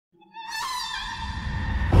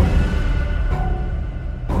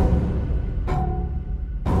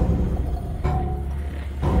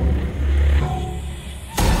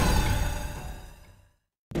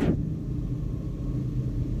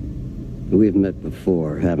We've met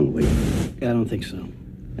before, haven't we? I don't think so.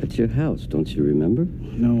 At your house, don't you remember?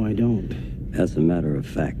 No, I don't. As a matter of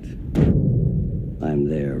fact, I'm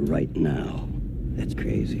there right now. That's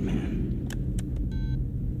crazy, man.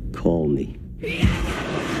 Call me.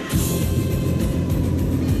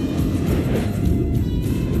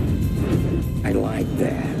 I like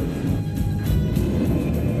that.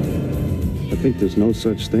 I think there's no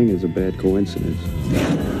such thing as a bad coincidence.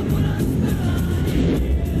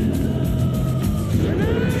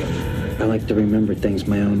 I like to remember things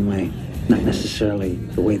my own way, not necessarily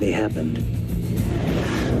the way they happened.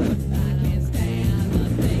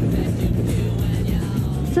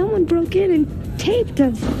 Someone broke in and taped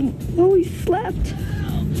us while we slept.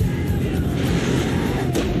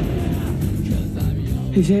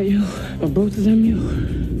 Is that you? Are both of them you?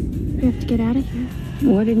 We have to get out of here.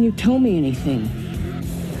 Why didn't you tell me anything?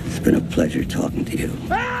 It's been a pleasure talking to you.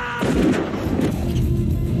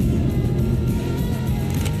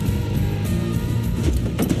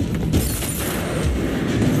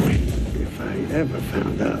 If I ever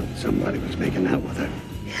found out somebody was making out with her.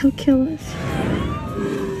 He'll kill us.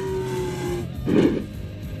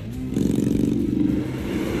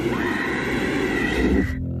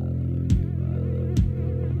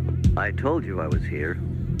 I told you I was here.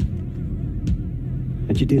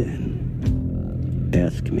 How'd you do that?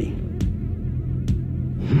 Ask me.